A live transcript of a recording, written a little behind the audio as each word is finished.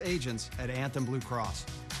agents at Anthem Blue Cross.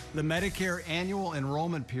 The Medicare annual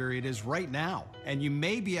enrollment period is right now, and you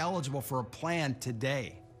may be eligible for a plan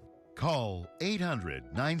today. Call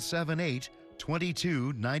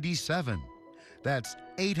 800-978-2297. That's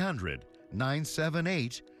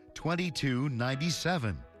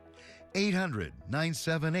 800-978-2297.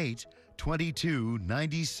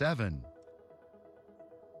 800-978-2297.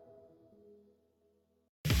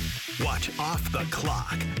 Watch Off the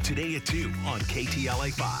Clock today at 2 on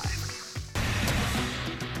KTLA 5.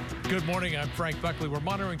 Good morning, I'm Frank Buckley. We're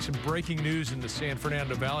monitoring some breaking news in the San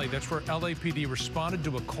Fernando Valley. That's where LAPD responded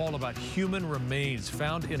to a call about human remains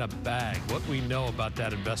found in a bag. What we know about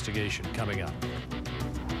that investigation coming up.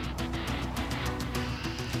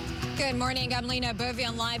 Good morning, I'm Lena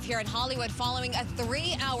Bovian live here at Hollywood following a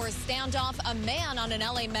 3-hour standoff. A man on an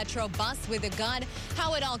LA Metro bus with a gun,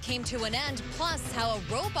 how it all came to an end, plus how a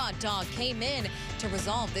robot dog came in to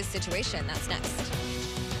resolve this situation. That's next.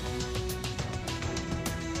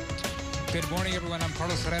 Good morning, everyone. I'm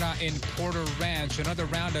Carlos Herrera in Porter Ranch. Another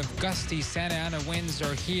round of gusty Santa Ana winds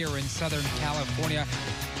are here in Southern California,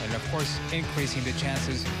 and of course, increasing the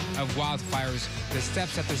chances of wildfires. The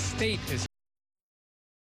steps that the state is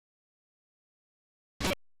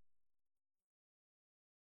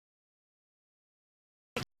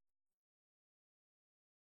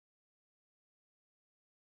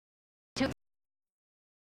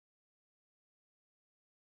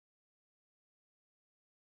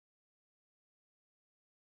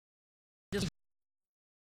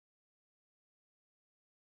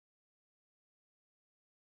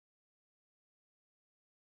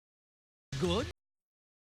good.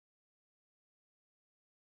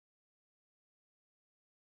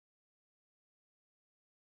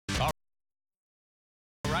 All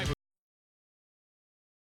right.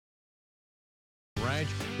 Ranch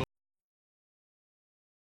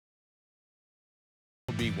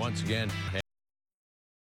will be once again.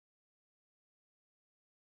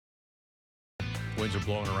 Winds are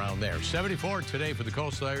blowing around there. 74 today for the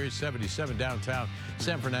coastal areas, 77 downtown.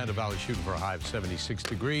 San Fernando Valley shooting for a high of 76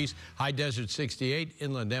 degrees. High Desert 68,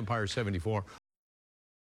 Inland Empire 74.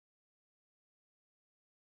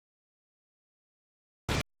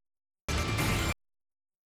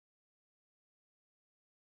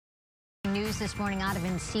 News this morning out of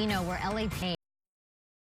Encino, where LA planes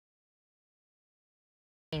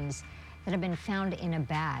that have been found in a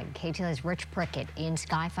bag. KTLA's Rich Prickett in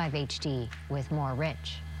Sky 5 HD with more.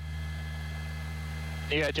 Rich.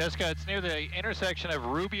 Yeah, Jessica, it's near the intersection of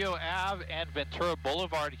Rubio Ave and Ventura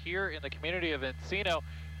Boulevard here in the community of Encino.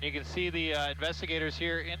 You can see the investigators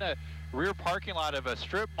here in the rear parking lot of a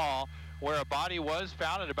strip mall where a body was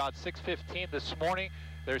found at about 6:15 this morning.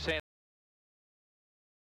 They're saying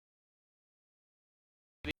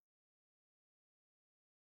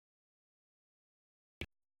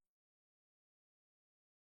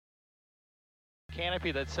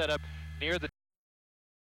canopy that's set up near the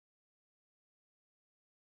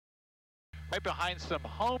right behind some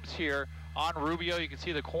homes here on Rubio. You can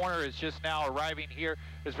see the coroner is just now arriving here.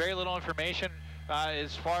 There's very little information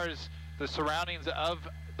as far as the surroundings of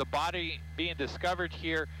the body being discovered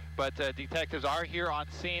here, but detectives are here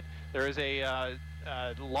on scene. There is a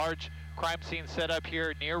large crime scene set up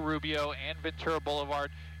here near Rubio and Ventura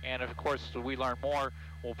Boulevard, and of course, as we learn more,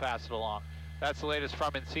 we'll pass it along. That's the latest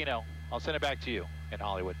from Encino. I'll send it back to you in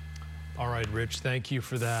Hollywood. All right, Rich, thank you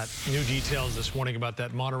for that. New details this morning about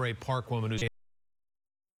that Monterey Park woman who's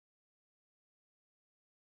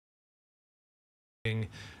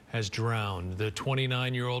has drowned. The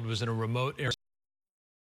 29-year-old was in a remote area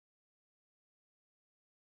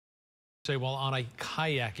while on a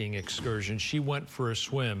kayaking excursion. She went for a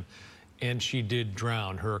swim and she did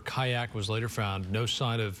drown. Her kayak was later found. No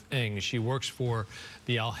sign of Ng. She works for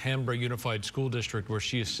the Alhambra Unified School District, where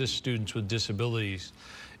she assists students with disabilities.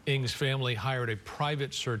 Ng's family hired a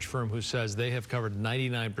private search firm who says they have covered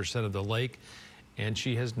 99% of the lake, and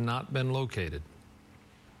she has not been located.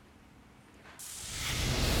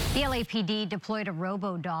 The LAPD deployed a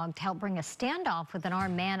robo-dog to help bring a standoff with an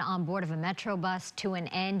armed man on board of a Metro bus to an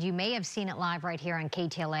end. You may have seen it live right here on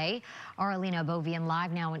KTLA. Our Alina Bovian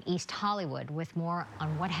live now in East Hollywood with more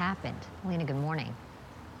on what happened. Alina, good morning.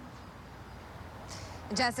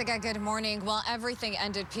 Jessica, good morning. Well, everything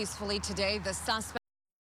ended peacefully today. The suspect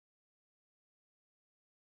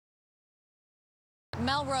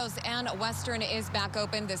Melrose and Western is back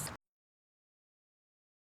open. This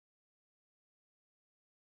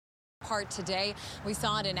part today. We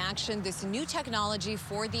saw it in action, this new technology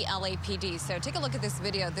for the LAPD. So take a look at this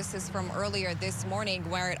video. This is from earlier this morning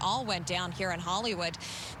where it all went down here in Hollywood.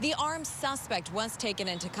 The armed suspect was taken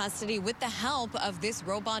into custody with the help of this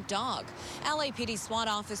robot dog. LAPD SWAT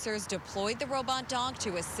officers deployed the robot dog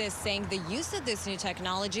to assist, saying the use of this new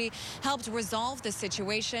technology helped resolve the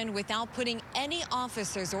situation without putting any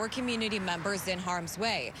officers or community members in harm's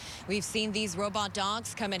way. We've seen these robot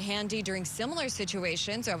dogs come in handy during similar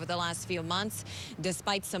situations over the last few months.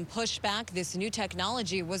 Despite some pushback, this new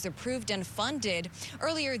technology was approved and funded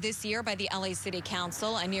earlier this year by the LA City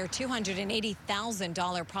Council, a near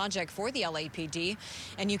 $280,000 project for the LAPD.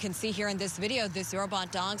 And you can see here in this video, this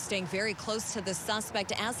robot dog staying very close to the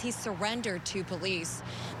suspect as he surrendered to police.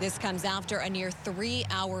 This comes after a near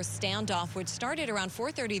 3-hour standoff, which started around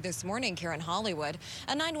 4:30 this morning here in Hollywood.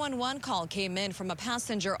 A 911 call came in from a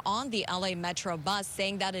passenger on the LA Metro bus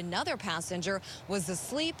saying that another passenger was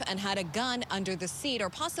asleep and had a gun under the seat or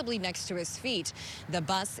possibly next to his feet. The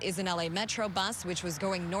bus is an LA Metro bus which was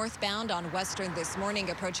going northbound on Western this morning,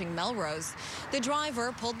 approaching Melrose. The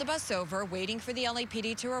driver pulled the bus over, waiting for the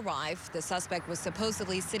LAPD to arrive. The suspect was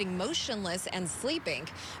supposedly sitting motionless and sleeping.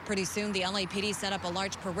 Pretty soon, the LAPD set up a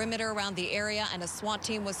large perimeter around the area and a SWAT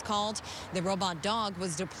team was called. The robot dog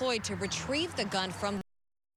was deployed to retrieve the gun from